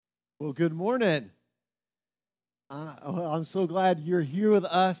Well, good morning. I'm so glad you're here with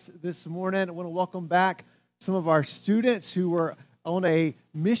us this morning. I want to welcome back some of our students who were on a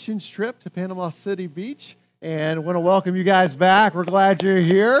missions trip to Panama City Beach, and I want to welcome you guys back. We're glad you're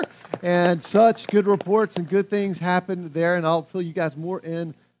here, and such good reports and good things happened there, and I'll fill you guys more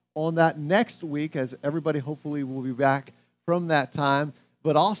in on that next week as everybody hopefully will be back from that time.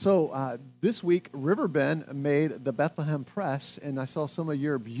 But also, this week, Riverbend made the Bethlehem Press, and I saw some of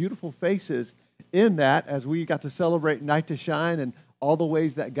your beautiful faces in that as we got to celebrate Night to Shine and all the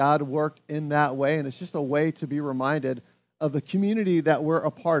ways that God worked in that way. And it's just a way to be reminded of the community that we're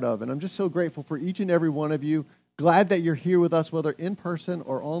a part of. And I'm just so grateful for each and every one of you. Glad that you're here with us, whether in person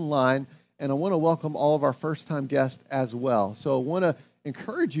or online. And I want to welcome all of our first-time guests as well. So I want to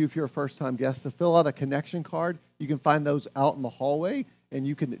encourage you, if you're a first-time guest, to fill out a connection card. You can find those out in the hallway, and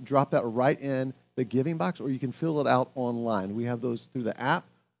you can drop that right in the giving box, or you can fill it out online. We have those through the app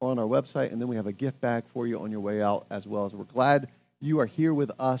or on our website, and then we have a gift bag for you on your way out as well. So we're glad you are here with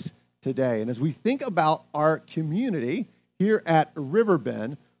us today. And as we think about our community here at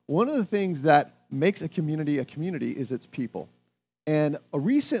Riverbend, one of the things that makes a community is its people. And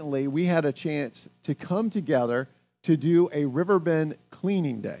recently, we had a chance to come together to do a Riverbend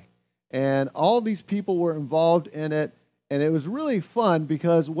cleaning day. And all these people were involved in it. And it was really fun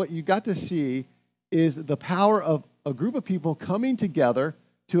because what you got to see is the power of a group of people coming together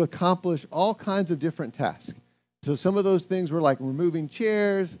to accomplish all kinds of different tasks. So some of those things were like removing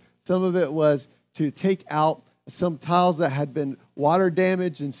chairs. Some of it was to take out some tiles that had been water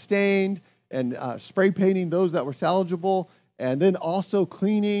damaged and stained and spray painting those that were salvageable. And then also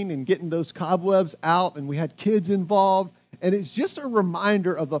cleaning and getting those cobwebs out. And we had kids involved. And it's just a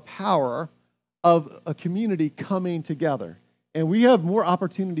reminder of the power of a community coming together. And we have more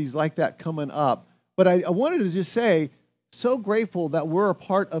opportunities like that coming up. But I wanted to just say, so grateful that we're a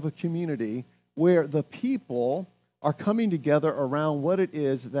part of a community where the people are coming together around what it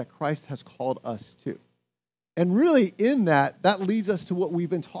is that Christ has called us to. And really in that leads us to what we've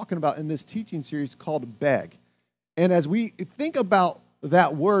been talking about in this teaching series called B.E.G. And as we think about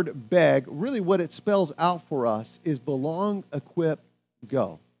that word B.E.G, really what it spells out for us is belong, equip,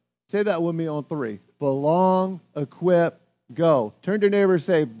 go. Say that with me on 3. Belong, equip, go. Turn to your neighbor and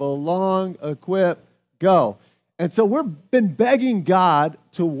say, belong, equip, go. And so we've been begging God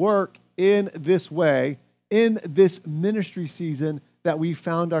to work in this way, in this ministry season that we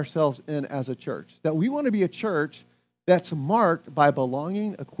found ourselves in as a church. That we want to be a church that's marked by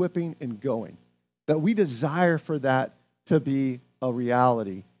belonging, equipping, and going. That we desire for that to be a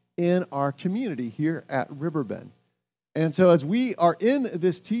reality in our community here at Riverbend. And so as we are in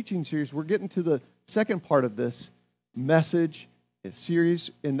this teaching series, we're getting to the second part of this message series,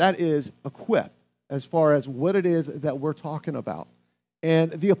 and that is equip, as far as what it is that we're talking about.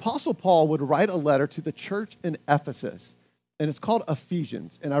 And the Apostle Paul would write a letter to the church in Ephesus, and it's called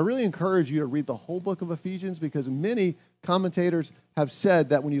Ephesians. And I really encourage you to read the whole book of Ephesians because many commentators have said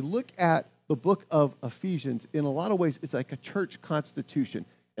that when you look at the book of Ephesians, in a lot of ways, it's like a church constitution.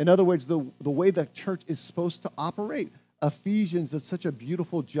 In other words, the way the church is supposed to operate. Ephesians does such a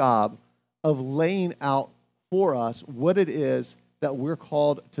beautiful job of laying out for us what it is that we're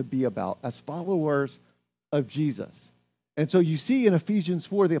called to be about as followers of Jesus. And so you see in Ephesians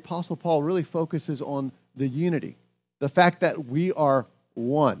 4, the Apostle Paul really focuses on the unity, the fact that we are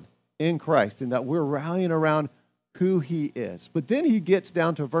one in Christ and that we're rallying around who he is. But then he gets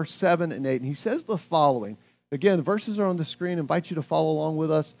down to verse 7 and 8, and he says the following. Again, the verses are on the screen. I invite you to follow along with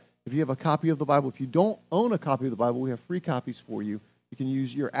us. If you have a copy of the Bible, if you don't own a copy of the Bible, we have free copies for you. You can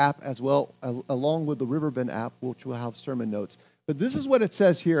use your app as well, along with the Riverbend app, which will have sermon notes. But this is what it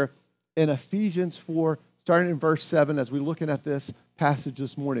says here in Ephesians 4, starting in verse 7, as we're looking at this passage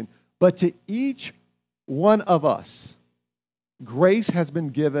this morning. But to each one of us, grace has been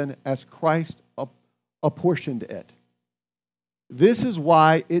given as Christ apportioned it. This is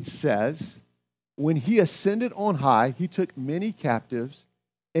why it says, when he ascended on high, he took many captives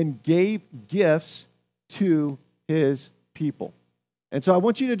and gave gifts to his people. And so I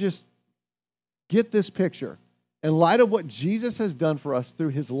want you to just get this picture. In light of what Jesus has done for us through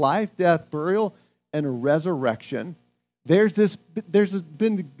his life, death, burial, and resurrection, there's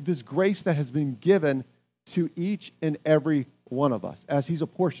been this grace that has been given to each and every one of us as he's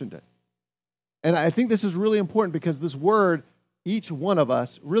apportioned it. And I think this is really important because this word, each one of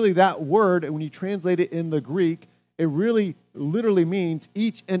us, really that word, when you translate it in the Greek, it really literally means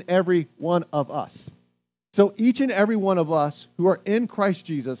each and every one of us. So each and every one of us who are in Christ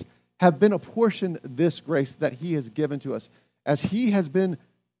Jesus have been apportioned this grace that he has given to us as he has been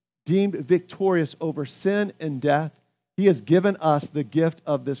deemed victorious over sin and death he has given us the gift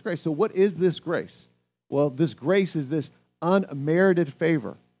of this grace. So what is this grace? Well, this grace is this unmerited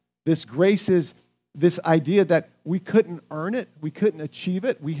favor. This grace is this idea that we couldn't earn it, we couldn't achieve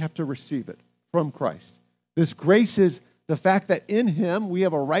it, we have to receive it from Christ. This grace is the fact that in him we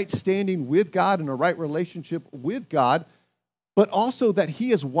have a right standing with God and a right relationship with God, but also that he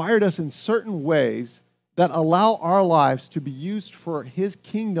has wired us in certain ways that allow our lives to be used for his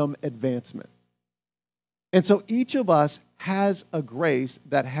kingdom advancement. And so each of us has a grace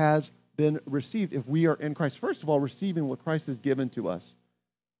that has been received if we are in Christ. First of all, receiving what Christ has given to us,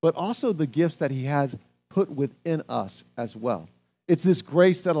 but also the gifts that he has put within us as well. It's this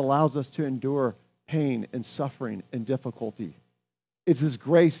grace that allows us to endure pain and suffering and difficulty. It's this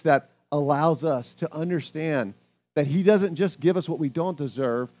grace that allows us to understand that he doesn't just give us what we don't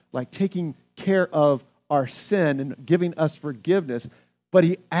deserve, like taking care of our sin and giving us forgiveness, but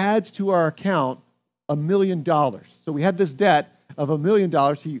he adds to our account $1 million. So we had this debt of $1 million.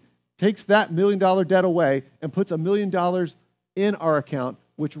 He takes that $1 million debt away and puts $1 million in our account,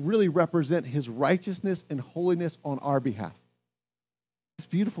 which really represent his righteousness and holiness on our behalf. It's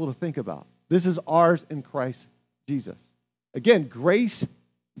beautiful to think about. This is ours in Christ Jesus. Again, grace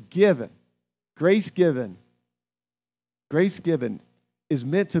given is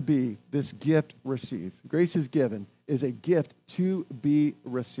meant to be this gift received. Grace is given is a gift to be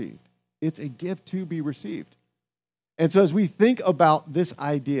received. It's a gift to be received. And so as we think about this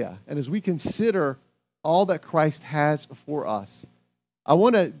idea and as we consider all that Christ has for us, I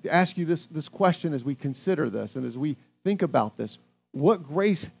want to ask you this question as we consider this and as we think about this. What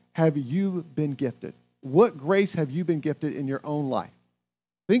grace have you been gifted? What grace have you been gifted in your own life?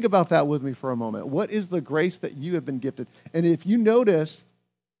 Think about that with me for a moment. What is the grace that you have been gifted? And if you notice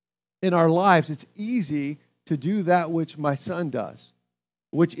in our lives, it's easy to do that which my son does,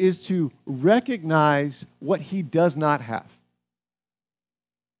 which is to recognize what he does not have.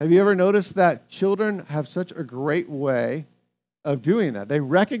 Have you ever noticed that children have such a great way of doing that? They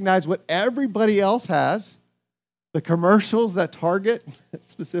recognize what everybody else has. The commercials that Target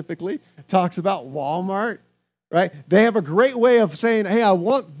specifically talks about, Walmart, right? They have a great way of saying, hey, I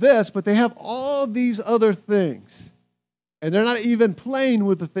want this, but they have all these other things. And they're not even playing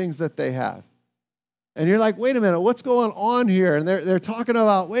with the things that they have. And you're like, wait a minute, what's going on here? And they're talking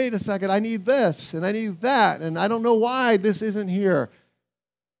about, wait a second, I need this and I need that, and I don't know why this isn't here.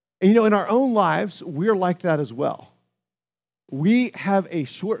 And in our own lives, we're like that as well. We have a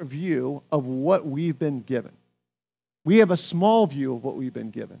short view of what we've been given. We have a small view of what we've been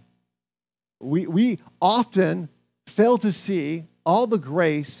given. We often fail to see all the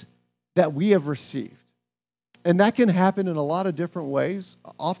grace that we have received. And that can happen in a lot of different ways.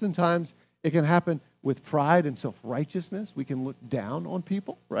 Oftentimes, it can happen with pride and self-righteousness. We can look down on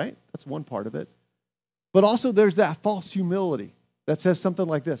people, right? That's one part of it. But also there's that false humility that says something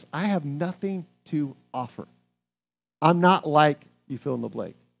like this: I have nothing to offer. I'm not like you fill in the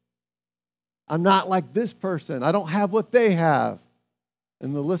blank. I'm not like this person. I don't have what they have.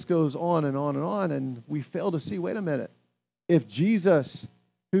 And the list goes on and on and on, and we fail to see, wait a minute, if Jesus,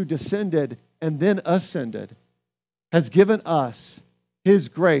 who descended and then ascended, has given us his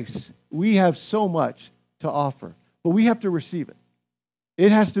grace, we have so much to offer. But we have to receive it.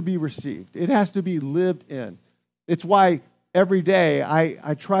 It has to be received. It has to be lived in. It's why every day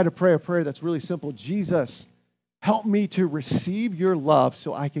I try to pray a prayer that's really simple. Jesus, help me to receive your love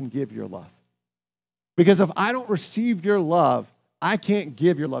so I can give your love. Because if I don't receive your love, I can't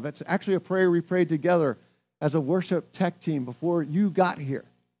give your love. It's actually a prayer we prayed together as a worship tech team before you got here.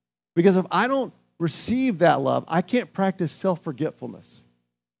 Because if I don't receive that love, I can't practice self-forgetfulness.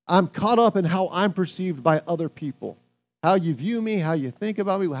 I'm caught up in how I'm perceived by other people, how you view me, how you think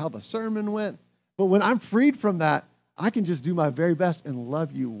about me, how the sermon went. But when I'm freed from that, I can just do my very best and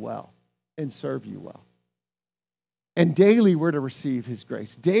love you well and serve you well. And daily we're to receive his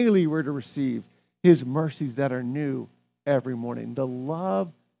grace. Daily we're to receive his mercies that are new every morning. The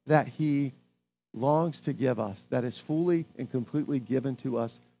love that he longs to give us, that is fully and completely given to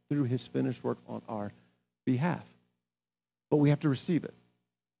us through his finished work on our behalf. But we have to receive it.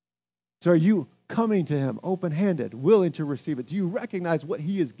 So are you coming to him open-handed, willing to receive it? Do you recognize what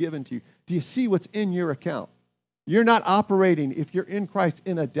he has given to you? Do you see what's in your account? You're not operating, if you're in Christ,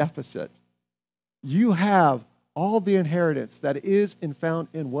 in a deficit. You have all the inheritance that is and found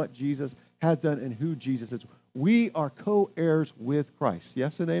in what Jesus has done and who Jesus is. We are co-heirs with Christ.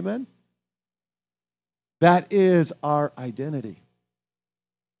 Yes and amen? That is our identity.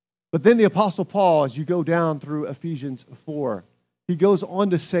 But then the Apostle Paul, as you go down through Ephesians 4, he goes on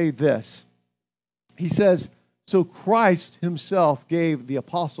to say this. He says, so Christ himself gave the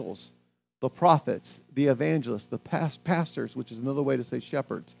apostles, the prophets, the evangelists, the pastors, which is another way to say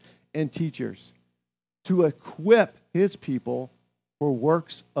shepherds, and teachers, to equip his people for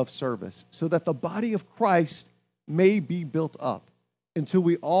works of service, so that the body of Christ may be built up until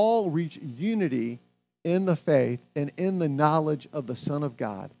we all reach unity in the faith and in the knowledge of the Son of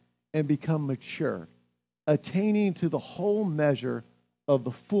God and become mature, attaining to the whole measure of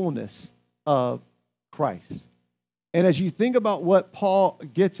the fullness of Christ. And as you think about what Paul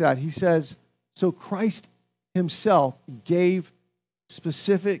gets at, he says, so Christ himself gave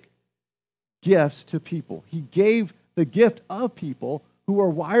specific gifts to people. He gave the gift of people who are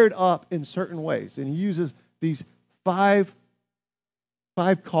wired up in certain ways. And he uses these five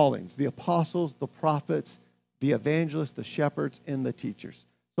callings: the apostles, the prophets, the evangelists, the shepherds, and the teachers.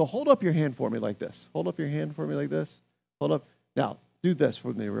 So hold up your hand for me like this. Hold up your hand for me like this. Hold up. Now, do this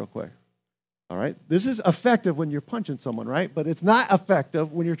for me real quick. All right? This is effective when you're punching someone, right? But it's not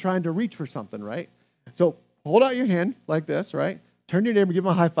effective when you're trying to reach for something, right? So hold out your hand like this, right? Turn to your neighbor, give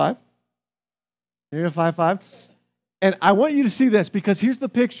him a high five. You're going to high five. And I want you to see this, because here's the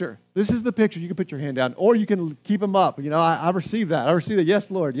picture. This is the picture. You can put your hand down, or you can keep them up. You know, I received that. I received it.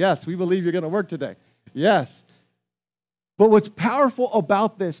 Yes, Lord. Yes, we believe you're going to work today. Yes. But what's powerful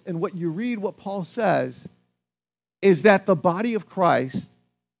about this, and what you read, what Paul says, is that the body of Christ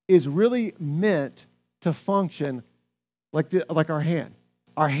is really meant to function like our hand.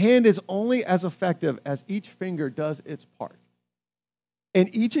 Our hand is only as effective as each finger does its part.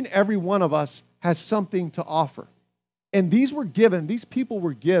 And each and every one of us has something to offer. And these people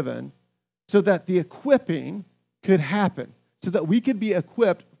were given so that the equipping could happen, so that we could be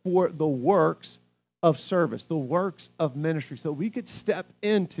equipped for the works of service, the works of ministry, so we could step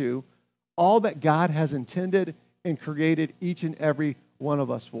into all that God has intended and created each and every one of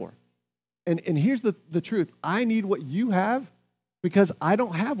us for. And here's the truth. I need what you have because I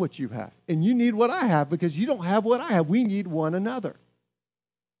don't have what you have. And you need what I have because you don't have what I have. We need one another.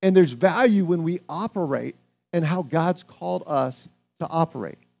 And there's value when we operate and how God's called us to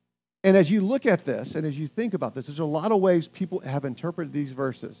operate. And as you look at this, and as you think about this, there's a lot of ways people have interpreted these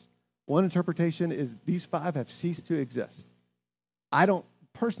verses. One interpretation is these five have ceased to exist. I don't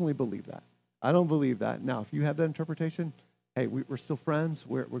personally believe that. I don't believe that. Now, if you have that interpretation, hey, we're still friends.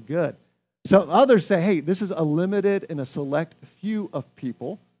 We're good. So others say, hey, this is a limited and a select few of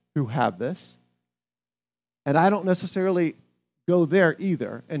people who have this. And I don't necessarily go there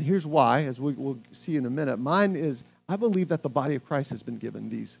either. And here's why, as we'll see in a minute. Mine is, I believe that the body of Christ has been given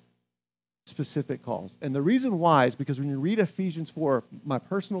these specific calls. And the reason why is because when you read Ephesians 4, my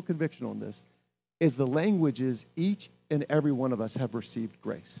personal conviction on this is the language is each and every one of us have received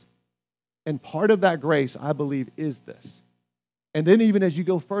grace. And part of that grace, I believe, is this. And then even as you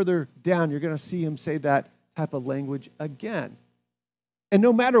go further down, you're going to see him say that type of language again. And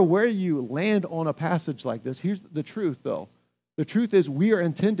no matter where you land on a passage like this, here's the truth, though. The truth is we are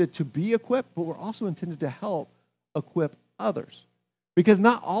intended to be equipped, but we're also intended to help equip others. Because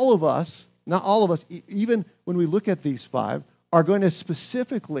not all of us, even when we look at these five, are going to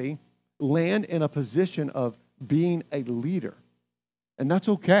specifically land in a position of being a leader. And that's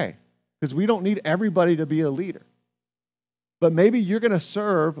okay, because we don't need everybody to be a leader. But maybe you're going to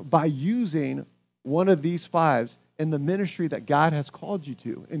serve by using one of these fives in the ministry that God has called you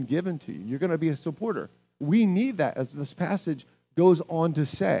to and given to you. You're going to be a supporter. We need that, as this passage goes on to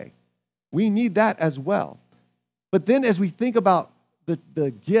say. We need that as well. But then as we think about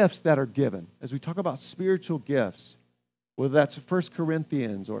the gifts that are given, as we talk about spiritual gifts, whether that's 1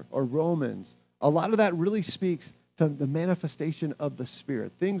 Corinthians or Romans, a lot of that really speaks to the manifestation of the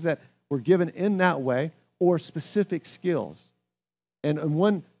Spirit, things that were given in that way or specific skills. And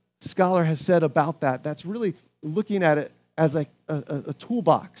one scholar has said about that, that's really looking at it as like a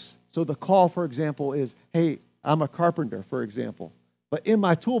toolbox. So the call, for example, is, hey, I'm a carpenter, for example. But in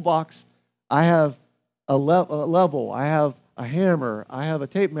my toolbox, I have a level, I have a hammer, I have a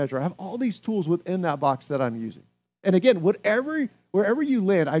tape measure, I have all these tools within that box that I'm using. And again, wherever you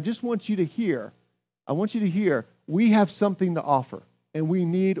land, I just want you to hear, we have something to offer, and we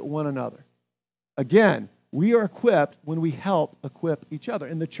need one another. Again, we are equipped when we help equip each other.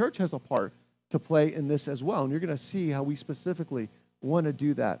 And the church has a part to play in this as well. And you're going to see how we specifically want to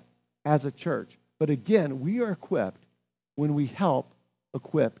do that as a church. But again, we are equipped when we help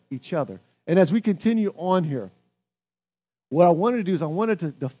equip each other. And as we continue on here, what I wanted to do is I wanted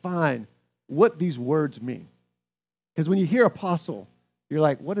to define what these words mean. Because when you hear apostle, you're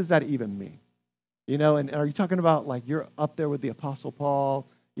like, what does that even mean? You know, and are you talking about like you're up there with the Apostle Paul?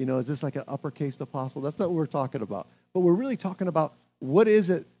 You know, is this like an uppercase apostle? That's not what we're talking about. But we're really talking about what is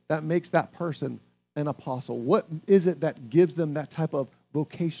it that makes that person an apostle? What is it that gives them that type of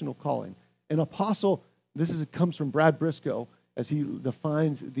vocational calling? An apostle, comes from Brad Briscoe as he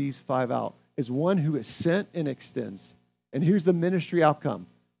defines these 5 out, is one who is sent and extends. And here's the ministry outcome: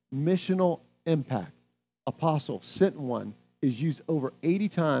 missional impact. Apostle, sent one, is used over 80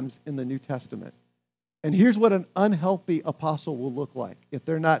 times in the New Testament. And here's what an unhealthy apostle will look like if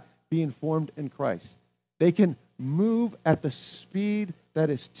they're not being formed in Christ. They can move at the speed that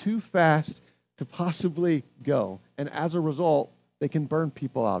is too fast to possibly go. And as a result, they can burn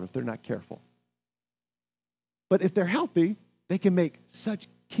people out if they're not careful. But if they're healthy, they can make such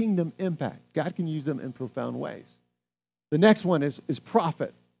kingdom impact. God can use them in profound ways. The next one is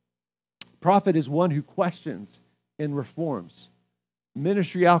prophet. Prophet is one who questions and reforms.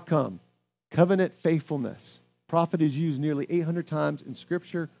 Ministry outcome: covenant faithfulness. Prophet is used nearly 800 times in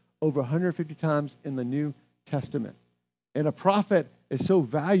Scripture, over 150 times in the New Testament. And a prophet is so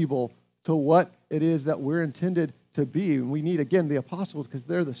valuable to what it is that we're intended to be. And we need, again, the apostles, because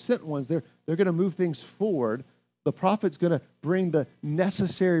they're the sent ones. They're going to move things forward. The prophet's going to bring the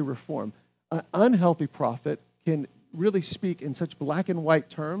necessary reform. An unhealthy prophet can really speak in such black and white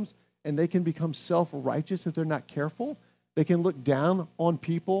terms, and they can become self-righteous if they're not careful. They can look down on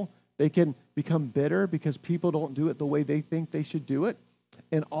people. They can become bitter because people don't do it the way they think they should do it.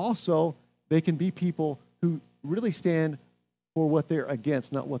 And also, they can be people who really stand for what they're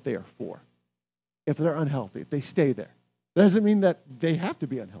against, not what they are for. If they're unhealthy, if they stay there. That doesn't mean that they have to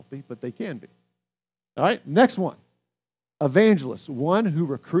be unhealthy, but they can be. All right, next one. Evangelist, one who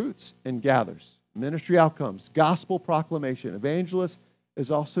recruits and gathers. Ministry outcomes, gospel proclamation. Evangelist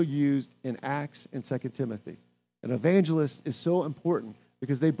is also used in Acts and 2 Timothy. An evangelist is so important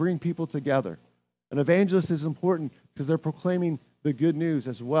because they bring people together. An evangelist is important because they're proclaiming the good news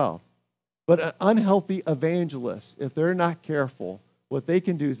as well. But an unhealthy evangelist, if they're not careful, what they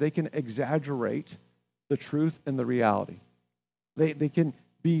can do is they can exaggerate the truth and the reality. They can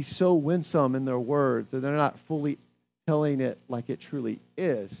be so winsome in their words that they're not fully telling it like it truly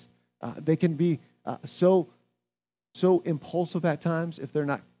is. They can be so impulsive at times if they're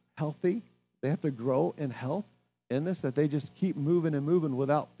not healthy. They have to grow in health in this, that they just keep moving and moving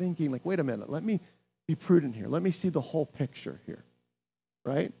without thinking, like, wait a minute, let me be prudent here. Let me see the whole picture here,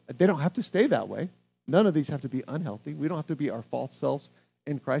 right? They don't have to stay that way. None of these have to be unhealthy. We don't have to be our false selves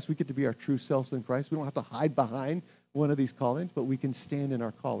in Christ. We get to be our true selves in Christ. We don't have to hide behind one of these callings, but we can stand in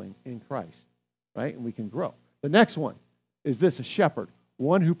our calling in Christ, right? And we can grow. The next one is this: a shepherd,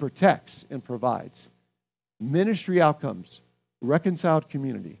 one who protects and provides. Ministry outcomes, reconciled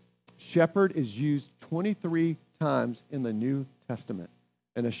community. Shepherd is used 23 times in the New Testament.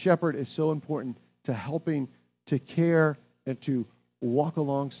 And a shepherd is so important to helping to care and to walk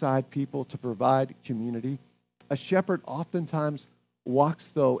alongside people to provide community. A shepherd oftentimes walks,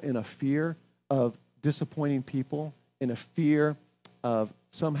 though, in a fear of disappointing people, in a fear of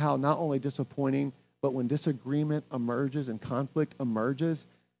somehow not only disappointing, but when disagreement emerges and conflict emerges,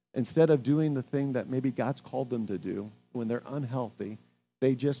 instead of doing the thing that maybe God's called them to do, when they're unhealthy,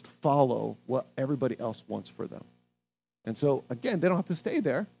 they just follow what everybody else wants for them. And so, again, they don't have to stay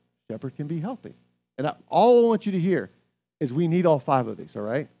there. Shepherd can be healthy. And all I want you to hear is we need all 5 of these, all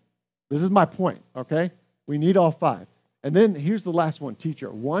right? This is my point, okay? We need all 5. And then here's the last one: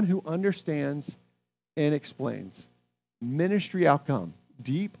 teacher, one who understands and explains. Ministry outcome,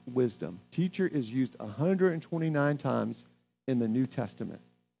 deep wisdom. Teacher is used 129 times in the New Testament.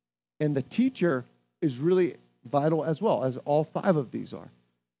 And the teacher is really vital as well, as all 5 of these are.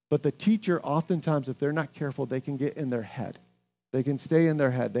 But the teacher, oftentimes, if they're not careful, they can get in their head. They can stay in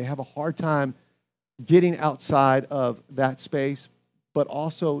their head. They have a hard time getting outside of that space, but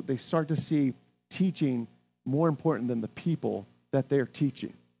also they start to see teaching more important than the people that they're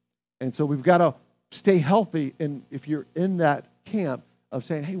teaching. And so we've got to stay healthy, and if you're in that camp of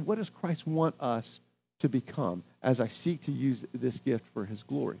saying, hey, what does Christ want us to become as I seek to use this gift for his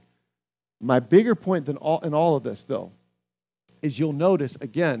glory? My bigger point in all of this, though, is you'll notice,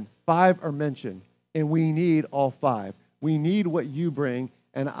 again, 5 are mentioned, and we need all 5. We need what you bring,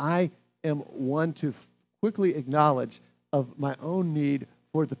 and I am one to quickly acknowledge of my own need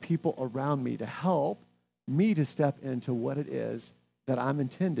for the people around me to help me to step into what it is that I'm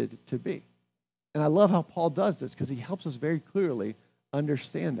intended to be. And I love how Paul does this because he helps us very clearly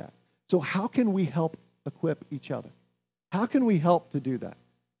understand that. So how can we help equip each other? How can we help to do that?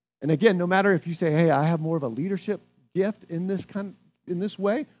 And again, no matter if you say, hey, I have more of a leadership gift in this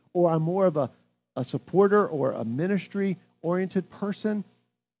way, or I'm more of a supporter or a ministry-oriented person,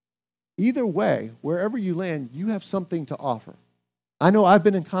 either way, wherever you land, you have something to offer. I know I've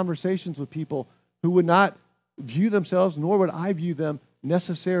been in conversations with people who would not view themselves, nor would I view them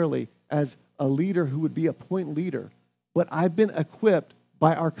necessarily as a leader who would be a point leader. But I've been equipped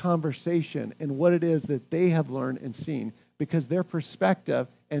by our conversation and what it is that they have learned and seen, because their perspective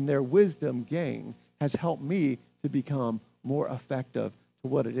and their wisdom gained has helped me to become more effective to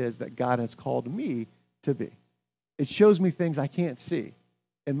what it is that God has called me to be. It shows me things I can't see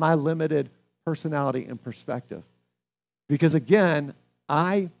in my limited personality and perspective. Because again,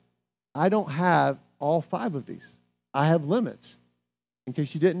 I don't have all 5 of these. I have limits, in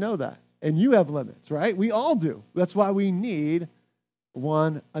case you didn't know that. And you have limits, right? We all do. That's why we need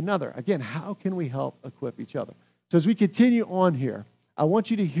one another. Again, how can we help equip each other? So as we continue on here, I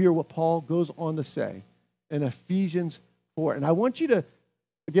want you to hear what Paul goes on to say in Ephesians 4. And I want you to,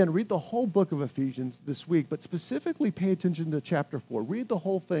 again, read the whole book of Ephesians this week, but specifically pay attention to chapter 4. Read the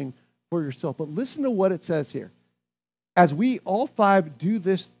whole thing for yourself, but listen to what it says here. As we all 5 do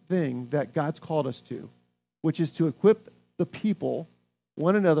this thing that God's called us to, which is to equip the people,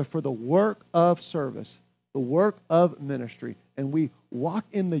 one another, for the work of service, the work of ministry, and we walk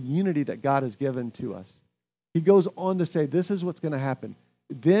in the unity that God has given to us. He goes on to say, this is what's going to happen.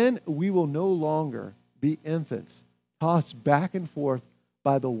 Then we will no longer be infants, tossed back and forth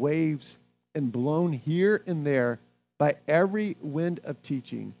by the waves and blown here and there by every wind of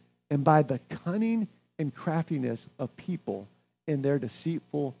teaching and by the cunning and craftiness of people in their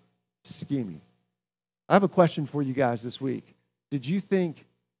deceitful scheming. I have a question for you guys this week. Did you think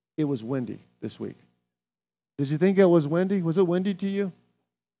it was windy this week? Did you think it was windy? Was it windy to you?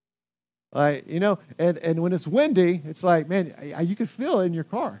 And when it's windy, it's like, man, you could feel it in your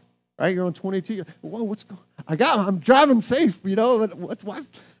car, right? You're on 22. Whoa, I'm driving safe,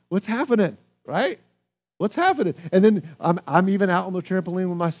 what's happening, right? What's happening? And then I'm even out on the trampoline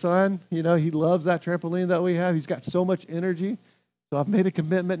with my son. He loves that trampoline that we have. He's got so much energy. So I've made a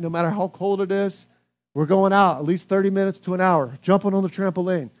commitment, no matter how cold it is, we're going out at least 30 minutes to an hour, jumping on the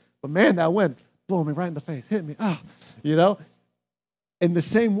trampoline. But man, that wind blew me right in the face, hit me. In the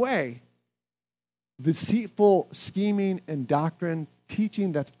same way, deceitful scheming and doctrine,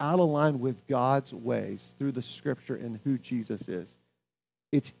 teaching that's out of line with God's ways through the scripture and who Jesus is.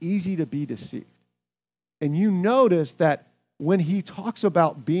 It's easy to be deceived. And you notice that when he talks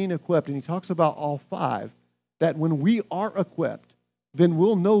about being equipped, and he talks about all 5, that when we are equipped, then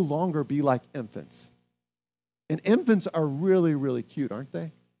we'll no longer be like infants. And infants are really, really cute, aren't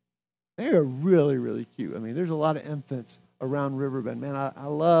they? They are really, really cute. I mean, there's a lot of infants around Riverbend. Man, I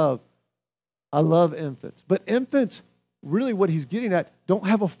love infants. But infants, really what he's getting at, don't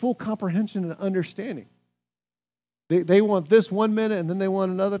have a full comprehension and understanding. They want this one minute, and then they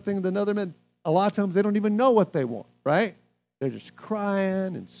want another thing another minute. A lot of times they don't even know what they want, right? They're just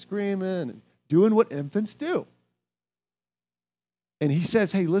crying and screaming and doing what infants do. And he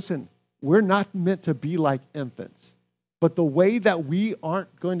says, hey, listen, we're not meant to be like infants. But the way that we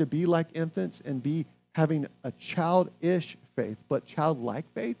aren't going to be like infants and be having a childish faith, but childlike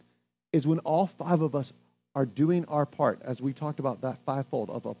faith, is when all 5 of us are doing our part, as we talked about that 5-fold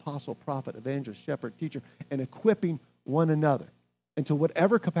of apostle, prophet, evangelist, shepherd, teacher, and equipping one another into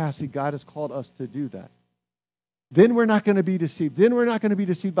whatever capacity God has called us to do that. Then we're not going to be deceived. Then we're not going to be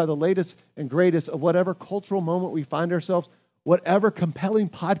deceived by the latest and greatest of whatever cultural moment we find ourselves, whatever compelling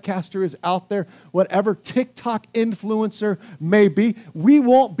podcaster is out there, whatever TikTok influencer may be. We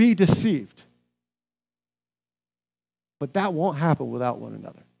won't be deceived. But that won't happen without one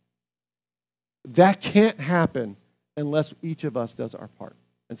another. That can't happen unless each of us does our part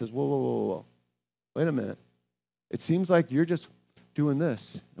and says, whoa. Wait a minute. It seems like you're just doing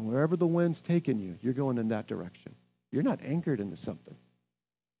this, and wherever the wind's taking you, you're going in that direction. You're not anchored into something.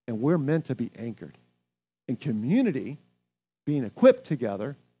 And we're meant to be anchored. In community, being equipped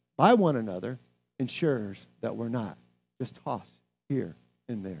together by one another ensures that we're not just tossed here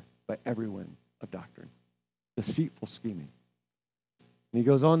and there by every wind of doctrine. Deceitful scheming. And he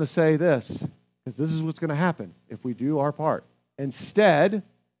goes on to say this, because this is what's going to happen if we do our part. Instead,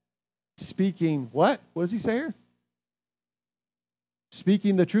 speaking what? What does he say here?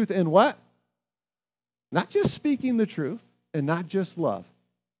 Speaking the truth in what? Not just speaking the truth and not just love.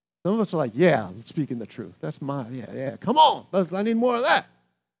 Some of us are like, yeah, speaking the truth. That's yeah. Come on. I need more of that.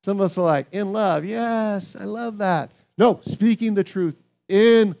 Some of us are like, in love. Yes, I love that. No, speaking the truth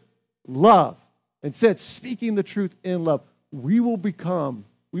in love. Instead, speaking the truth in love, we will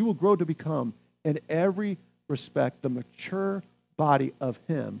grow to become, in every respect, the mature body of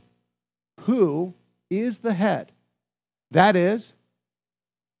him who is the head. That is,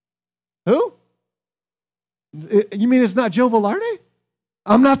 who? You mean it's not Joe Velarde?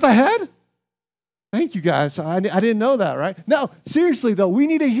 I'm not the head? Thank you, guys. I didn't know that, right? No, seriously, though, we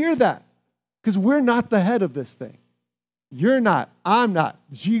need to hear that because we're not the head of this thing. You're not. I'm not.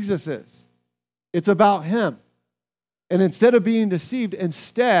 Jesus is. It's about him. And instead of being deceived,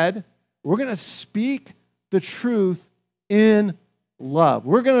 instead, we're going to speak the truth in love.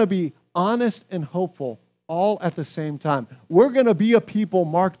 We're going to be honest and hopeful all at the same time. We're going to be a people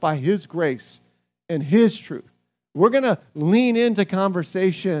marked by His grace and His truth. We're going to lean into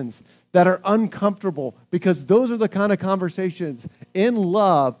conversations that are uncomfortable because those are the kind of conversations in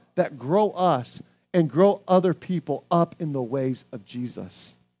love that grow us and grow other people up in the ways of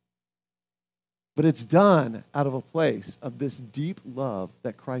Jesus. But it's done out of a place of this deep love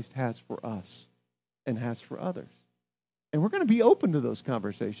that Christ has for us and has for others. And we're going to be open to those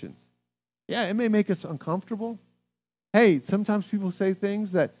conversations. Yeah, it may make us uncomfortable. Hey, sometimes people say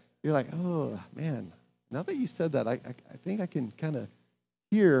things that you're like, oh, man, now that you said that, I think I can kind of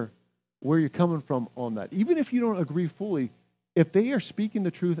hear where you're coming from on that. Even if you don't agree fully, if they are speaking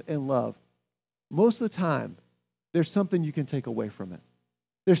the truth in love, most of the time, there's something you can take away from it.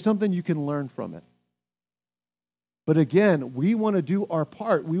 There's something you can learn from it. But again, we want to do our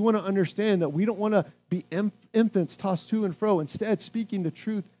part. We want to understand that we don't want to be infants tossed to and fro. Instead, speaking the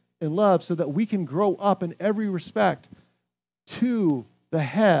truth in love so that we can grow up in every respect to the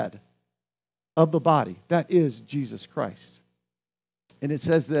head of the body. That is Jesus Christ. And it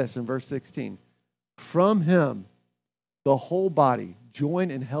says this in verse 16. From Him, the whole body,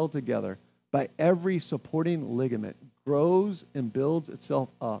 joined and held together by every supporting ligament, grows and builds itself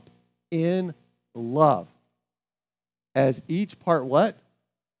up in love. As each part what?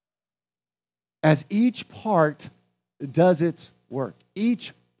 As each part does its work.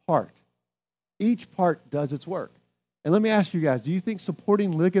 Each part does its work. And let me ask you guys, do you think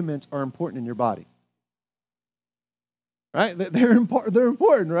supporting ligaments are important in your body? Right? They're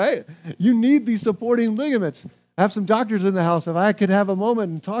important, right? You need these supporting ligaments. I have some doctors in the house. If I could have a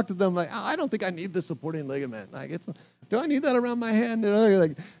moment and talk to them, like, oh, I don't think I need the supporting ligament. Like, do I need that around my hand? And you're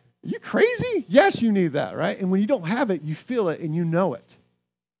like, you crazy? Yes, you need that, right? And when you don't have it, you feel it and you know it.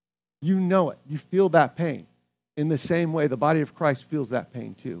 You know it. You feel that pain. In the same way, the body of Christ feels that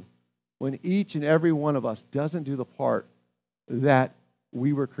pain too. When each and every one of us doesn't do the part that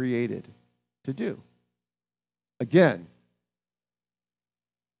we were created to do. Again,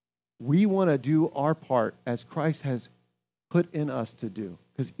 we want to do our part as Christ has put in us to do,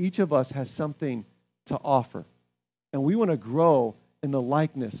 because each of us has something to offer. And we want to grow in the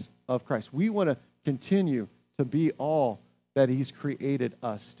likeness of Christ. We want to continue to be all that He's created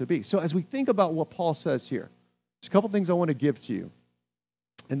us to be. So as we think about what Paul says here, there's a couple things I want to give to you.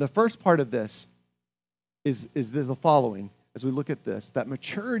 And the first part of this is the following, as we look at this, that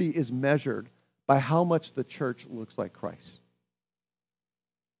maturity is measured by how much the church looks like Christ.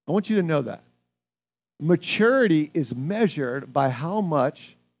 I want you to know that. Maturity is measured by how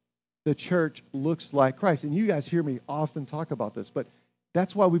much the church looks like Christ. And you guys hear me often talk about this, but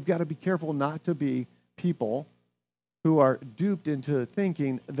that's why we've got to be careful not to be people who are duped into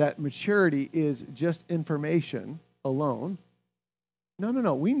thinking that maturity is just information alone.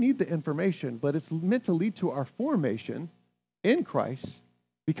 No. We need the information, but it's meant to lead to our formation in Christ,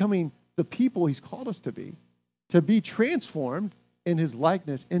 becoming the people He's called us to be transformed in His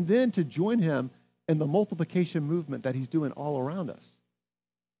likeness, and then to join Him in the multiplication movement that He's doing all around us.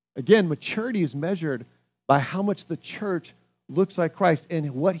 Again, maturity is measured by how much the church looks like Christ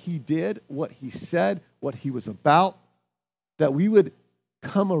and what He did, what He said, what He was about, that we would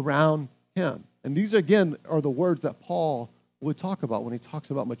come around Him. And these, again, are the words that Paul would talk about when he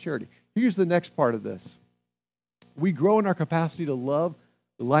talks about maturity. Here's the next part of this. We grow in our capacity to love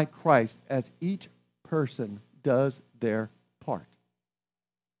like Christ as each person does their part.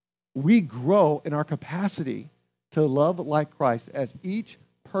 We grow in our capacity to love like Christ as each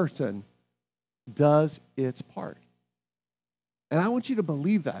person does its part. And I want you to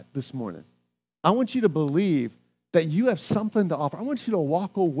believe that this morning. I want you to believe that you have something to offer. I want you to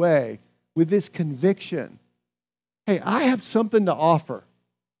walk away with this conviction. Hey, I have something to offer.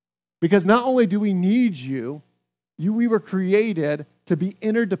 Because not only do we need you, we were created to be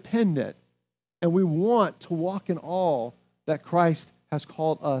interdependent. And we want to walk in all that Christ has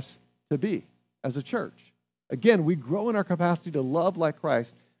called us to be as a church. Again, we grow in our capacity to love like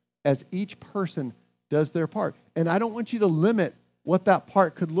Christ as each person does their part. And I don't want you to limit what that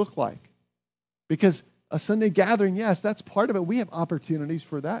part could look like. Because a Sunday gathering, yes, that's part of it. We have opportunities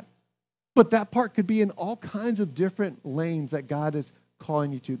for that. But that part could be in all kinds of different lanes that God is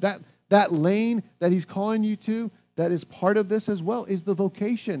calling you to. That lane that He's calling you to, that is part of this as well, is the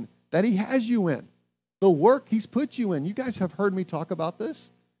vocation that He has you in. The work He's put you in. You guys have heard me talk about this.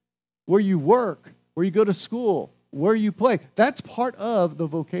 Where you work, where you go to school, where you play. That's part of the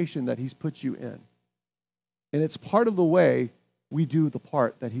vocation that He's put you in. And it's part of the way we do the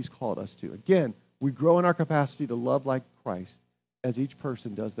part that He's called us to. Again, We grow in our capacity to love like Christ as each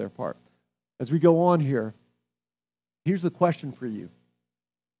person does their part. As we go on here, here's the question for you.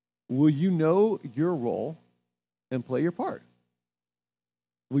 Will you know your role and play your part?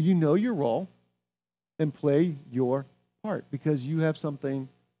 Will you know your role and play your part? Because you have something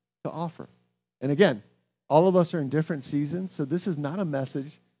to offer. And again, all of us are in different seasons, so this is not a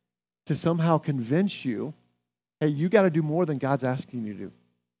message to somehow convince you, hey, you got to do more than God's asking you to do.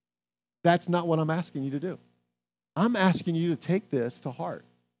 That's not what I'm asking you to do. I'm asking you to take this to heart.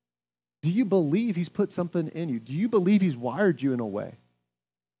 Do you believe he's put something in you? Do you believe he's wired you in a way?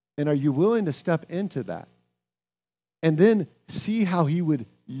 And are you willing to step into that? And then see how he would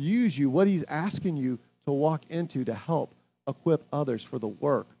use you, what he's asking you to walk into to help equip others for the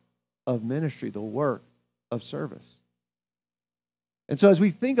work of ministry, the work of service. And so as we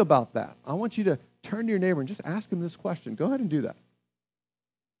think about that, I want you to turn to your neighbor and just ask him this question. Go ahead and do that.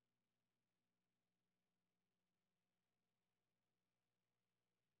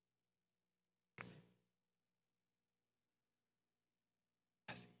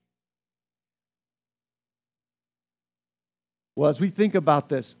 Well, as we think about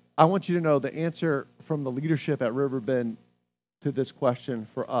this, I want you to know the answer from the leadership at Riverbend to this question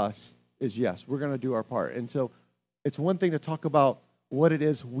for us is yes, we're going to do our part. And so it's one thing to talk about what it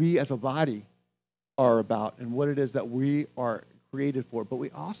is we as a body are about and what it is that we are created for, but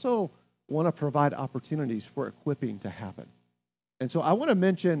we also want to provide opportunities for equipping to happen. And so I want to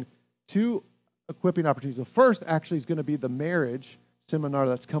mention two equipping opportunities. The first actually is going to be the marriage seminar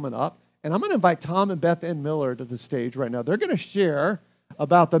that's coming up. And I'm going to invite Tom and Beth Ann Miller to the stage right now. They're going to share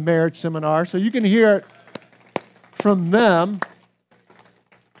about the marriage seminar, so you can hear it from them.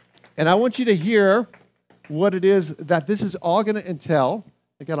 And I want you to hear what it is that this is all going to entail.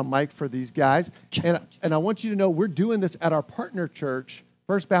 I got a mic for these guys. And I want you to know we're doing this at our partner church,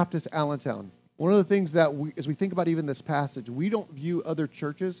 First Baptist Allentown. One of the things that as we think about even this passage, we don't view other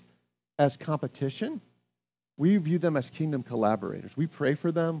churches as competition. We view them as kingdom collaborators. We pray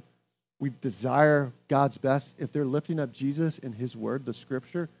for them. We desire God's best if they're lifting up Jesus and his word, the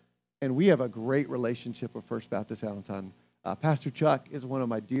scripture. And we have a great relationship with First Baptist Allentown. Pastor Chuck is one of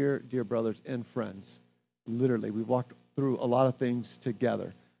my dear, dear brothers and friends. Literally, we've walked through a lot of things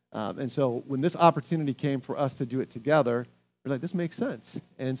together. And so when this opportunity came for us to do it together, we're like, this makes sense.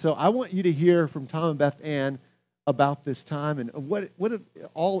 And so I want you to hear from Tom and Beth Ann about this time and what it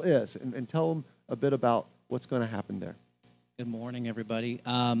all is, and tell them a bit about what's going to happen there. Good morning, everybody.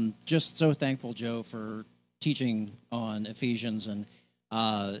 Just so thankful, Joe, for teaching on Ephesians, and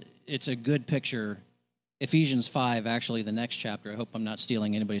it's a good picture. Ephesians 5, actually, the next chapter, I hope I'm not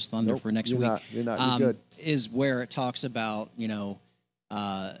stealing anybody's thunder for next week. You're not. You're good. Is where it talks about,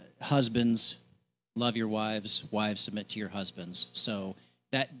 husbands, love your wives, wives submit to your husbands. So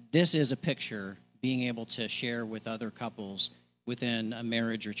that this is a picture, being able to share with other couples within a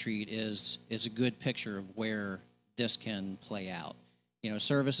marriage retreat is a good picture of where this can play out.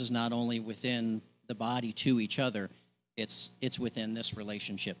 Service is not only within the body to each other, it's within this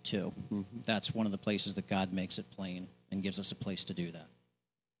relationship too. Mm-hmm. That's one of the places that God makes it plain and gives us a place to do that.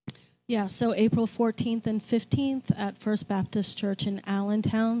 Yeah, so April 14th and 15th at First Baptist Church in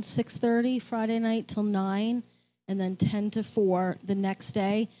Allentown, 6:30 Friday night till 9, and then 10 to 4 the next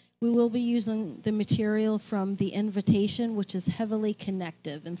day. We will be using the material from the invitation, which is heavily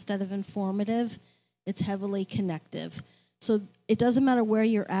connective. Instead of informative, it's heavily connective. So it doesn't matter where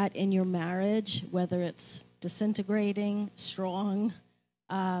you're at in your marriage, whether it's disintegrating, strong.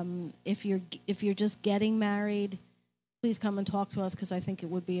 If you're just getting married, please come and talk to us, because I think it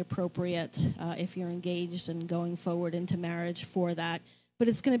would be appropriate if you're engaged and going forward into marriage for that. But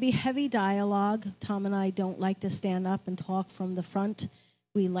it's going to be heavy dialogue. Tom and I don't like to stand up and talk from the front.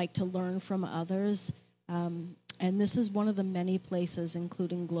 We like to learn from others. And this is one of the many places,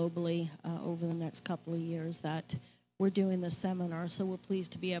 including globally, over the next couple of years that we're doing this seminar. So we're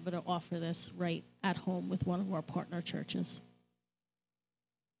pleased to be able to offer this right at home with one of our partner churches.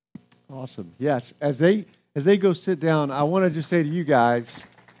 Awesome. Yes. As they go sit down, I want to just say to you guys,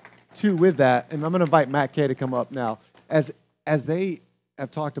 too, with that, and I'm going to invite Matt Kay to come up now. As they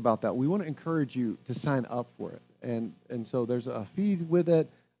have talked about that, we want to encourage you to sign up for it. And so there's a fee with it.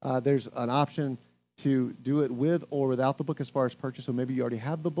 There's an option to do it with or without the book as far as purchase. So maybe you already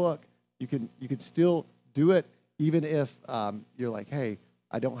have the book. You can still do it even if you're like, hey,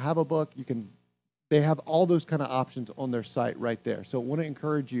 I don't have a book. They have all those kind of options on their site right there. So I want to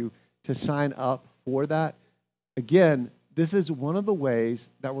encourage you to sign up for that. Again, this is one of the ways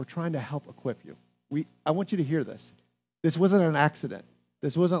that we're trying to help equip you. I want you to hear this. This wasn't an accident.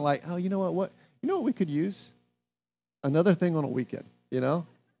 This wasn't like, oh, you know what we could use? Another thing on a weekend,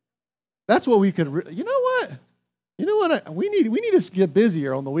 That's what we could, you know what? You know what? We need to get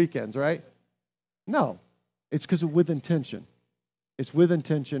busier on the weekends, right? No, it's because with intention. It's with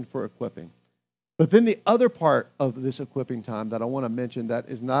intention for equipping. But then the other part of this equipping time that I want to mention that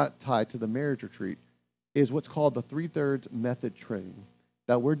is not tied to the marriage retreat is what's called the 3/3 method training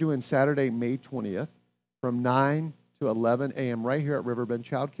that we're doing Saturday, May 20th from 9 to 11 a.m. right here at Riverbend.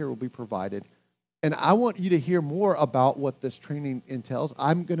 Childcare will be provided. And I want you to hear more about what this training entails.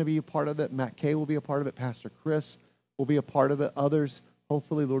 I'm going to be a part of it. Matt Kay will be a part of it. Pastor Chris will be a part of it. Others,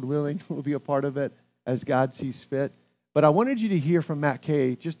 hopefully, Lord willing, will be a part of it as God sees fit. But I wanted you to hear from Matt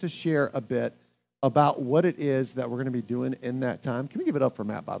Kay just to share a bit about what it is that we're going to be doing in that time. Can we give it up for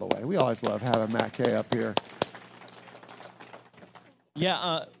Matt, by the way? We always love having Matt Kay up here.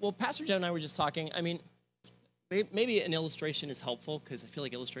 Yeah, well, Pastor Joe and I were just talking. I mean, maybe an illustration is helpful because I feel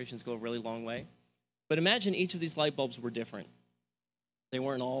like illustrations go a really long way. But imagine each of these light bulbs were different. They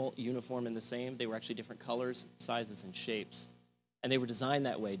weren't all uniform and the same. They were actually different colors, sizes, and shapes. And they were designed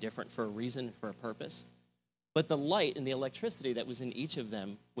that way, different for a reason, for a purpose. But the light and the electricity that was in each of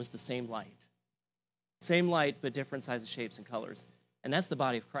them was the same light. Same light, but different sizes, shapes, and colors. And that's the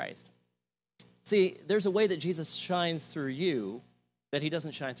body of Christ. See, there's a way that Jesus shines through you that he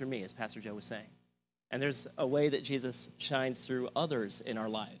doesn't shine through me, as Pastor Joe was saying. And there's a way that Jesus shines through others in our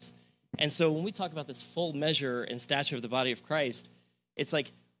lives. And so when we talk about this full measure and stature of the body of Christ, it's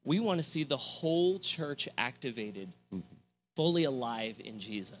like we want to see the whole church activated, fully alive in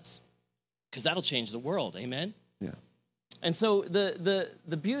Jesus. Because that'll change the world, amen? Yeah. And so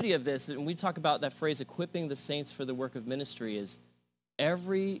the beauty of this, and we talk about that phrase, equipping the saints for the work of ministry, is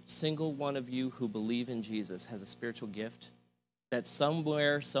every single one of you who believe in Jesus has a spiritual gift that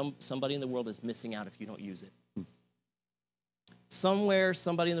somewhere, somebody in the world is missing out if you don't use it. Somewhere,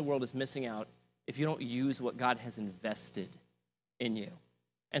 somebody in the world is missing out if you don't use what God has invested in you.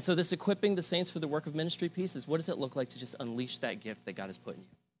 And so this equipping the saints for the work of ministry piece is, what does it look like to just unleash that gift that God has put in you?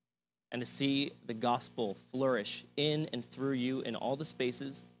 And to see the gospel flourish in and through you in all the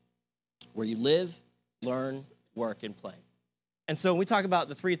spaces where you live, learn, work, and play. And so when we talk about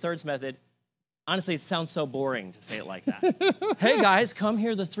the 3/3 method, honestly, it sounds so boring to say it like that. Hey, guys, come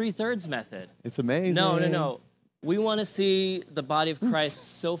hear the 3/3 method. It's amazing. No. We want to see the body of Christ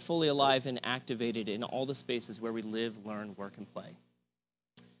so fully alive and activated in all the spaces where we live, learn, work, and play.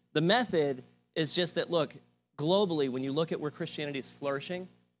 The method is just that, look, globally, when you look at where Christianity is flourishing,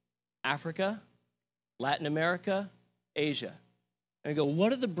 Africa, Latin America, Asia. And you go,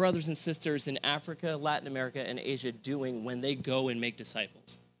 what are the brothers and sisters in Africa, Latin America, and Asia doing when they go and make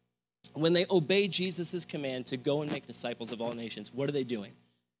disciples? When they obey Jesus' command to go and make disciples of all nations, what are they doing?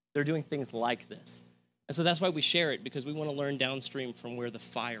 They're doing things like this. And so that's why we share it, because we want to learn downstream from where the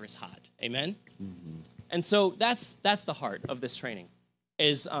fire is hot. Amen? Mm-hmm. And so that's the heart of this training,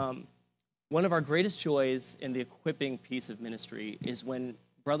 is one of our greatest joys in the equipping piece of ministry is when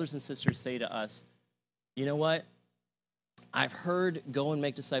brothers and sisters say to us, you know what? I've heard go and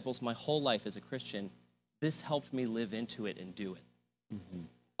make disciples my whole life as a Christian. This helped me live into it and do it. Mm-hmm.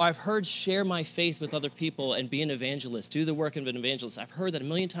 I've heard share my faith with other people and be an evangelist, do the work of an evangelist. I've heard that a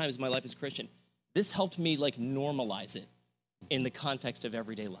million times in my life as a Christian. This helped me normalize it in the context of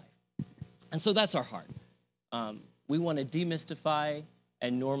everyday life. And so that's our heart. We want to demystify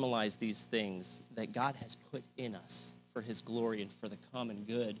and normalize these things that God has put in us for his glory and for the common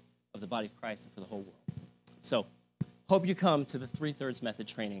good of the body of Christ and for the whole world. So hope you come to the 3/3 method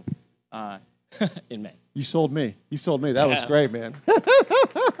training in May. You sold me. That was great, man.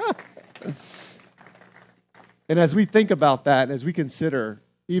 And as we think about that, and as we consider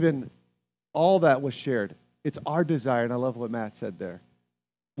even all that was shared, it's our desire, and I love what Matt said there.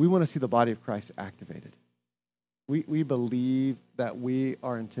 We want to see the body of Christ activated. We believe that we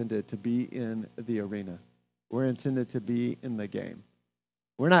are intended to be in the arena. We're intended to be in the game.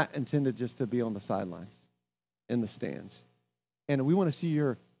 We're not intended just to be on the sidelines, in the stands. And we want to see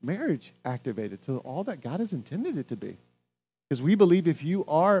your marriage activated to all that God has intended it to be. Because we believe if you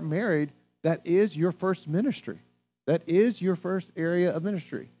are married, that is your first ministry. That is your first area of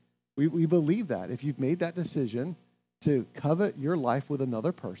ministry. We believe that. If you've made that decision to covet your life with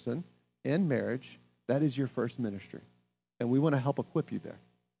another person in marriage, that is your first ministry. And we want to help equip you there.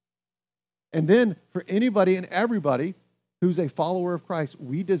 And then for anybody and everybody who's a follower of Christ,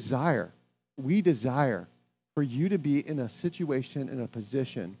 we desire for you to be in a situation, in a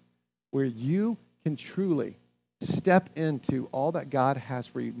position where you can truly step into all that God has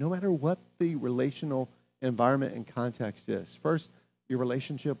for you, no matter what the relational environment and context is. First, your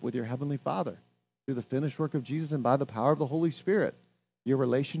relationship with your Heavenly Father through the finished work of Jesus and by the power of the Holy Spirit. Your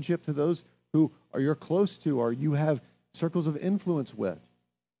relationship to those who are you're close to or you have circles of influence with.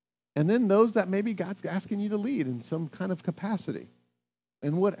 And then those that maybe God's asking you to lead in some kind of capacity.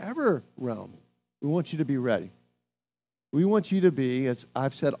 In whatever realm, we want you to be ready. We want you to be, as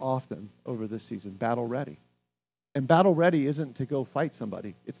I've said often over this season, battle ready. And battle ready isn't to go fight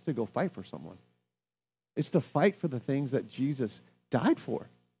somebody. It's to go fight for someone. It's to fight for the things that Jesus died for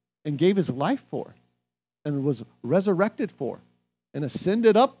and gave his life for and was resurrected for and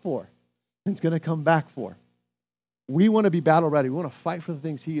ascended up for and is going to come back for. We want to be battle ready. We want to fight for the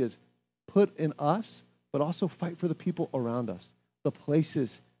things he has put in us, but also fight for the people around us, the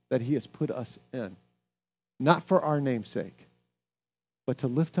places that he has put us in. Not for our name's sake, but to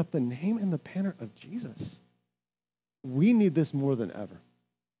lift up the name and the banner of Jesus. We need this more than ever.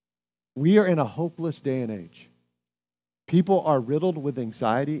 We are in a hopeless day and age. People are riddled with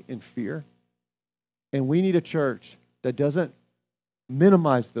anxiety and fear, and we need a church that doesn't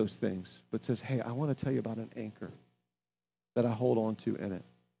minimize those things, but says, hey, I want to tell you about an anchor that I hold on to in it.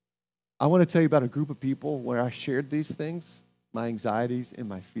 I want to tell you about a group of people where I shared these things, my anxieties and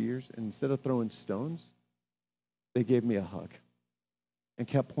my fears, and instead of throwing stones, they gave me a hug and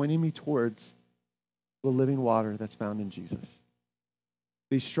kept pointing me towards the living water that's found in Jesus.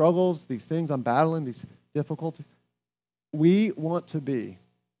 These struggles, these things I'm battling, these difficulties, we want to be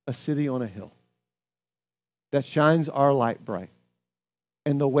a city on a hill that shines our light bright.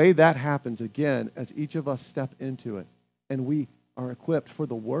 And the way that happens, again, as each of us step into it, and we are equipped for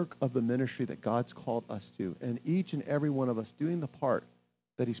the work of the ministry that God's called us to, and each and every one of us doing the part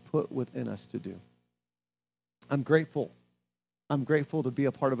that he's put within us to do. I'm grateful. I'm grateful to be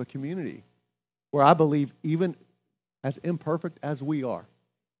a part of a community where I believe, even as imperfect as we are,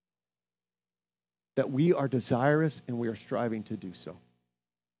 that we are desirous and we are striving to do so.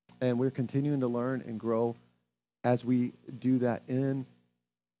 And we're continuing to learn and grow as we do that in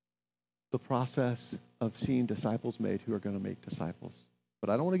the process of seeing disciples made who are going to make disciples. But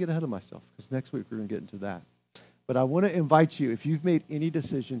I don't want to get ahead of myself because next week we're going to get into that. But I want to invite you, if you've made any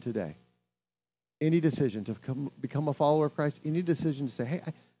decision today, any decision to become a follower of Christ, any decision to say, hey,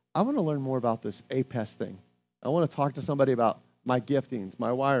 I want to learn more about this APES thing. I want to talk to somebody about my giftings,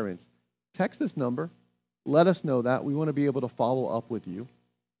 my wirings. Text this number. Let us know that. We want to be able to follow up with you.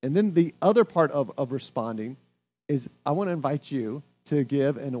 And then the other part of responding is I want to invite you to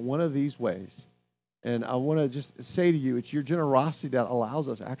give in one of these ways. And I want to just say to you, it's your generosity that allows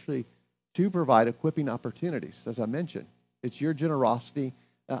us actually to provide equipping opportunities, as I mentioned. It's your generosity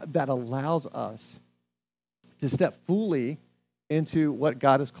that allows us to step fully into what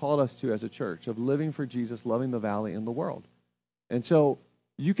God has called us to as a church, of living for Jesus, loving the valley and the world. And so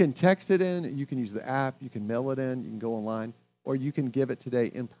you can text it in, you can use the app, you can mail it in, you can go online, or you can give it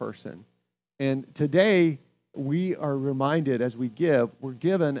today in person. And today, we are reminded as we give, we're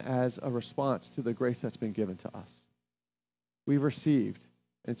given as a response to the grace that's been given to us. We've received.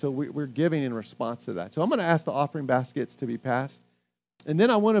 And so we're giving in response to that. So I'm going to ask the offering baskets to be passed. And then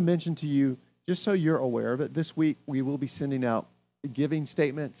I want to mention to you, just so you're aware of it, this week we will be sending out giving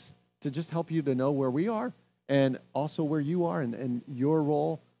statements to just help you to know where we are and also where you are and your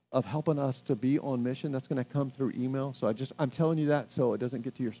role of helping us to be on mission. That's going to come through email. So I'm telling you that so it doesn't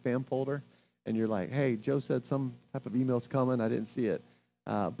get to your spam folder. And you're like, hey, Joe said some type of email's coming. I didn't see it.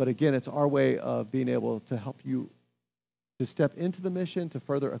 But again, it's our way of being able to help you to step into the mission, to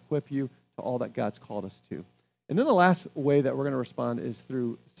further equip you to all that God's called us to. And then the last way that we're going to respond is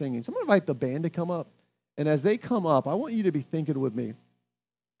through singing. So I'm going to invite the band to come up. And as they come up, I want you to be thinking with me,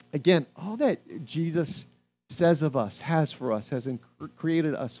 again, all that Jesus says of us, has for us, has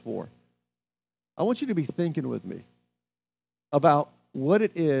created us for. I want you to be thinking with me about what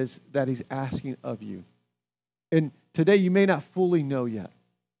it is that he's asking of you. And today you may not fully know yet.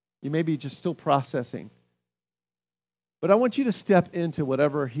 You may be just still processing. But I want you to step into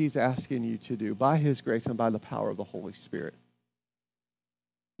whatever he's asking you to do by his grace and by the power of the Holy Spirit.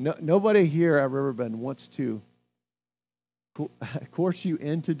 Nobody here at Riverbend wants to coerce you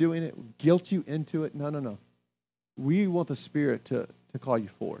into doing it, guilt you into it. No. We want the Spirit to call you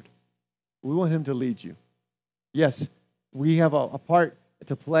forward. We want him to lead you. Yes, we have a part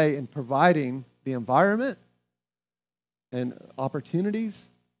to play in providing the environment and opportunities,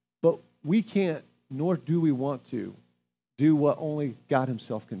 but we can't, nor do we want to, do what only God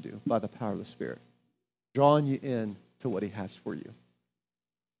himself can do by the power of the Spirit, drawing you in to what he has for you.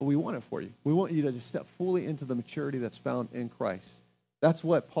 But we want it for you. We want you to just step fully into the maturity that's found in Christ. That's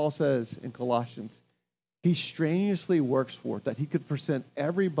what Paul says in Colossians. He strenuously works for it, that he could present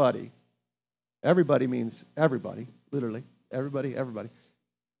everybody means everybody, literally, everybody,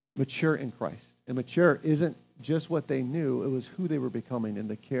 mature in Christ. And mature isn't just what they knew, it was who they were becoming in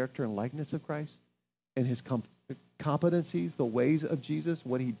the character and likeness of Christ and his competencies, the ways of Jesus,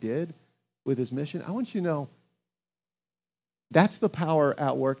 what he did with his mission, I want you to know that's the power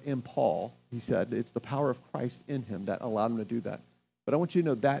at work in Paul. He said it's the power of Christ in him that allowed him to do that. But I want you to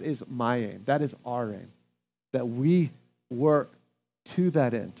know that is my aim. That is our aim. That we work to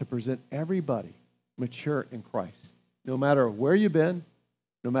that end, to present everybody mature in Christ. No matter where you've been,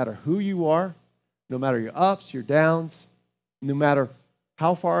 no matter who you are, no matter your ups, your downs, no matter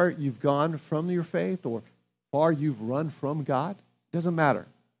how far you've gone from your faith or far you've run from God, doesn't matter.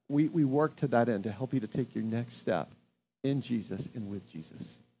 We work to that end to help you to take your next step in Jesus and with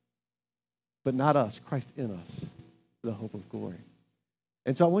Jesus. But not us, Christ in us, the hope of glory.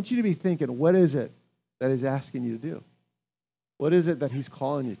 And so I want you to be thinking, what is it that he's asking you to do? What is it that he's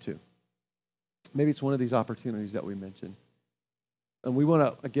calling you to? Maybe it's one of these opportunities that we mentioned. And we want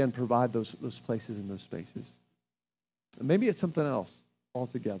to, again, provide those places and those spaces. And maybe it's something else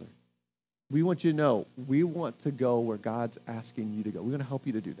altogether. We want you to know, we want to go where God's asking you to go. We want to help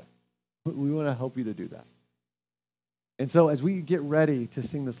you to do that. We want to help you to do that. And so as we get ready to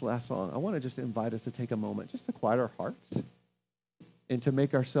sing this last song, I want to just invite us to take a moment just to quiet our hearts and to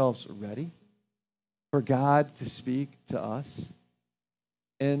make ourselves ready for God to speak to us.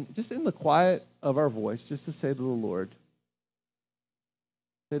 And just in the quiet of our voice, just to say to the Lord,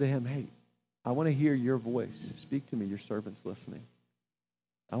 say to him, hey, I want to hear your voice. Speak to me. Your servant's listening.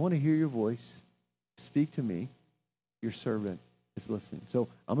 I want to hear your voice. Speak to me. Your servant is listening. So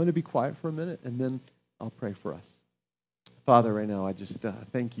I'm going to be quiet for a minute, and then I'll pray for us. Father, right now, I just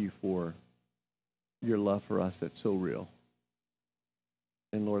thank you for your love for us that's so real.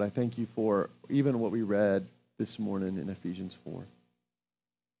 And Lord, I thank you for even what we read this morning in Ephesians 4,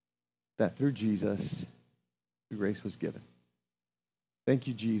 that through Jesus, the grace was given. Thank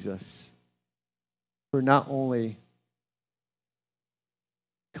you, Jesus, for not only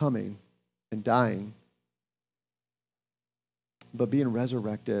coming and dying, but being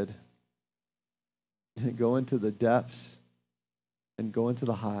resurrected and go into the depths and go into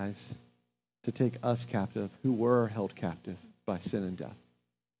the highs to take us captive who were held captive by sin and death.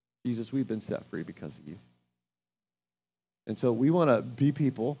 Jesus, we've been set free because of you. And so we want to be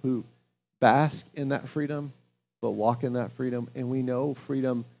people who bask in that freedom, but walk in that freedom. And we know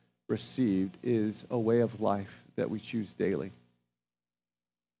freedom received is a way of life that we choose daily.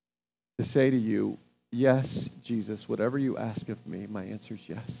 To say to you, yes, Jesus, whatever you ask of me, my answer is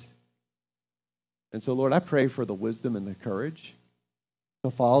yes. And so, Lord, I pray for the wisdom and the courage to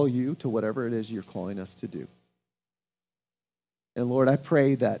follow you to whatever it is you're calling us to do. And Lord, I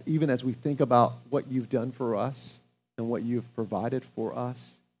pray that even as we think about what you've done for us and what you've provided for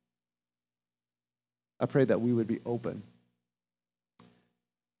us, I pray that we would be open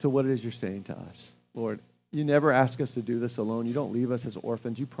to what it is you're saying to us. Lord, you never ask us to do this alone. You don't leave us as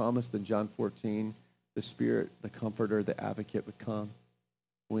orphans. You promised in John 14, the Spirit, the Comforter, the Advocate would come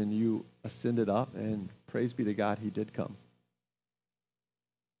when you ascended up, and praise be to God, he did come.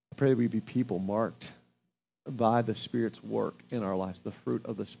 I pray that we be people marked by the Spirit's work in our lives, the fruit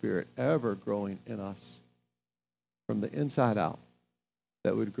of the Spirit ever growing in us from the inside out,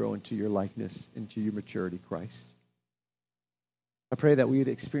 that would grow into your likeness, into your maturity, Christ. I pray that we would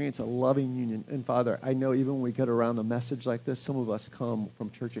experience a loving union. And Father, I know even when we get around a message like this, some of us come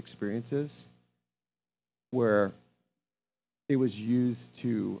from church experiences where it was used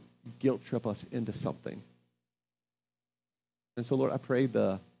to guilt trip us into something. And so, Lord, I pray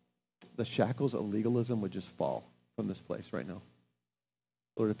the shackles of legalism would just fall from this place right now.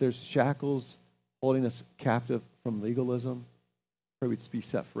 Lord, if there's shackles holding us captive from legalism, pray we'd be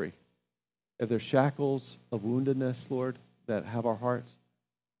set free. If there's shackles of woundedness, Lord, that have our hearts,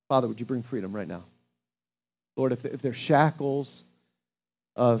 Father, would you bring freedom right now? Lord, if there's shackles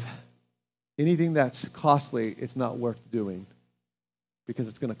of anything that's costly, it's not worth doing because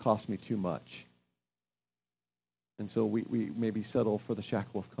it's going to cost me too much. And so we maybe settle for the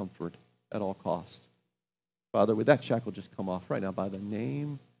shackle of comfort at all cost. Father, would that shackle just come off right now by the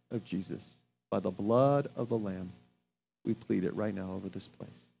name of Jesus, by the blood of the Lamb? We plead it right now over this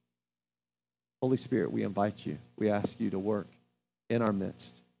place. Holy Spirit, we invite you. We ask you to work in our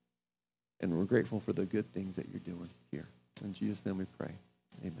midst. And we're grateful for the good things that you're doing here. In Jesus' name we pray.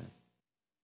 Amen.